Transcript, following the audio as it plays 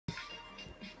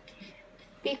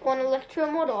Peak 1 electro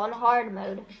mode on hard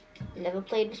mode. Never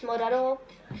played this mode at all.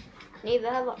 Neither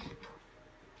have I.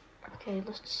 Okay,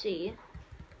 let's see.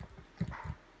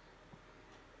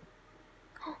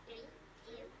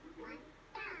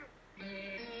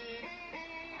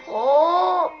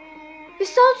 Oh, it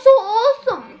sounds so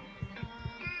awesome.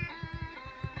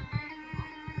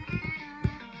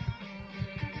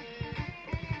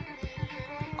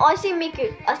 Oh, I see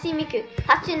Miku. I see Miku.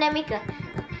 Hatsune Miku.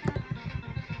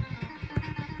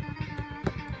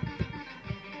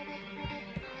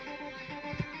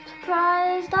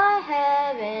 Surprised I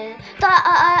haven't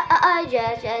died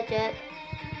yet.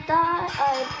 Die.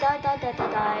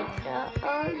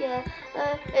 Oh yeah.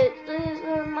 It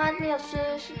reminds me of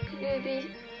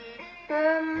Scooby.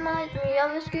 Reminds me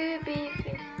of a Scooby.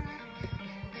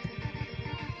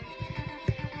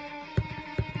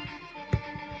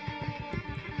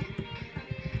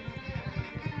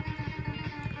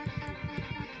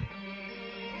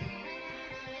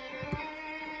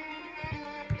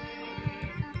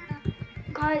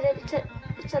 Guys,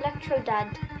 it's Electro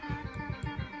Dad.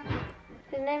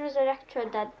 His name is Electro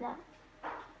Dad now.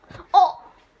 Oh!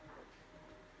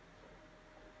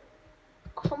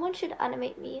 Someone should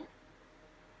animate me.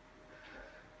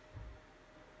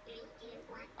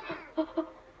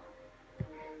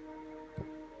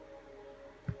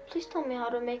 Please tell me how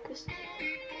to make this.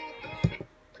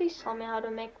 Please tell me how to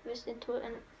make this into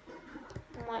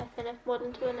my FNF mod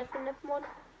into an FNF mod.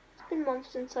 It's been months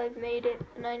since I've made it,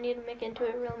 and I need to make it into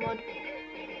a real mod.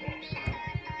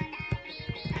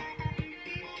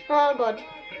 Oh god.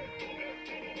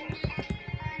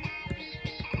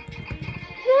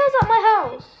 Who's at my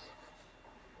house?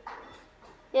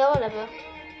 Yeah, whatever.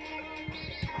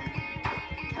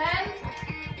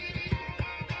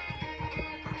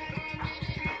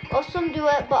 Awesome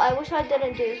duet, but I wish I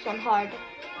didn't do this on hard.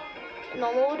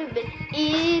 Normal would have been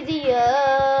easier.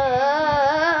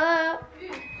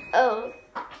 Oh,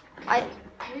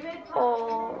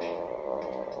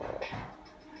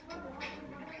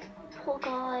 poor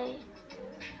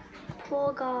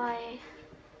guy.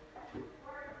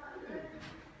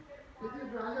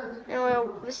 Anyway,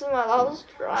 this is my last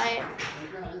try.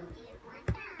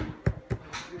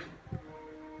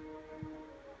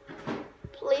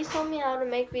 Please tell me how to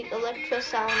make the electro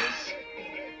sounds.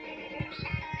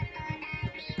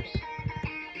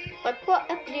 Like, what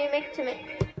app do you make to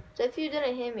make? So if you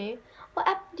didn't hear me, what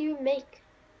app do you make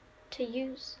to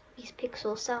use these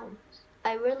pixel sounds?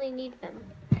 I really need them.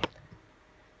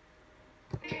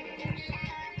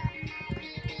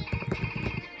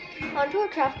 I went to a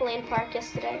trampoline park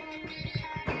yesterday.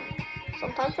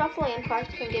 Sometimes trampoline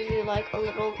parks can give you like a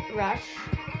little rash.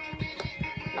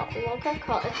 Not like a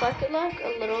cut. It's like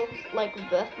a little like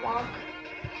birthmark,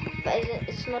 but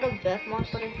it's not a birthmark,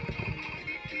 but it.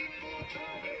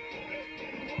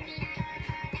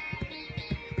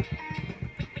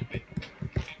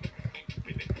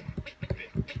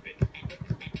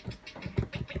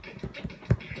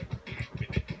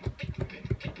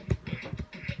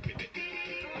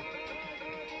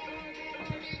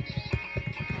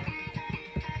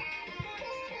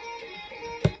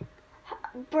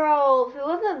 Bro,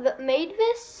 whoever made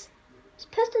this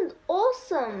person's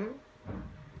awesome.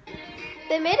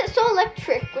 They made it so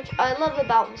electric, which I love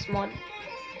about this mod.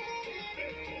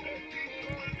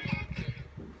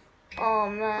 Oh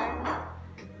man,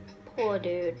 poor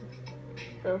dude.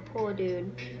 Oh, poor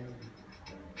dude.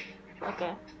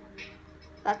 Okay,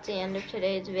 that's the end of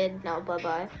today's vid. Now, bye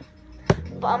bye.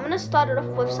 But I'm gonna start it off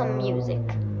with some music.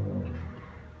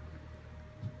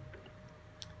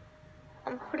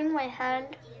 I'm putting my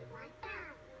hand